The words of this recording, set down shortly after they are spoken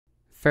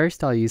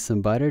First, I'll use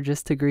some butter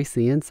just to grease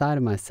the inside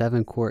of my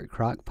 7-quart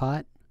crock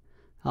pot.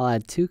 I'll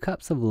add 2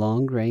 cups of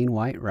long grain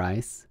white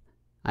rice.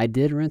 I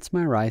did rinse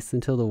my rice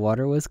until the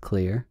water was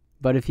clear,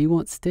 but if you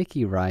want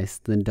sticky rice,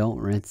 then don't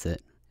rinse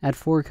it. Add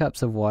 4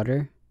 cups of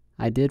water.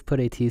 I did put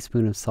a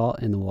teaspoon of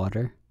salt in the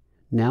water.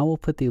 Now we'll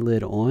put the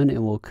lid on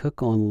and we'll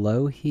cook on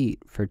low heat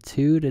for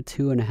 2 to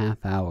 2.5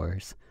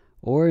 hours,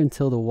 or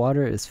until the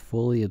water is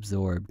fully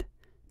absorbed.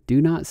 Do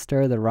not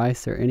stir the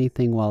rice or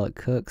anything while it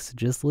cooks,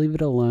 just leave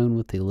it alone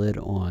with the lid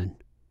on.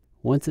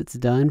 Once it's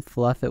done,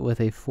 fluff it with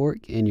a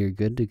fork and you're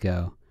good to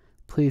go.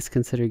 Please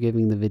consider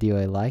giving the video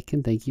a like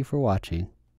and thank you for watching.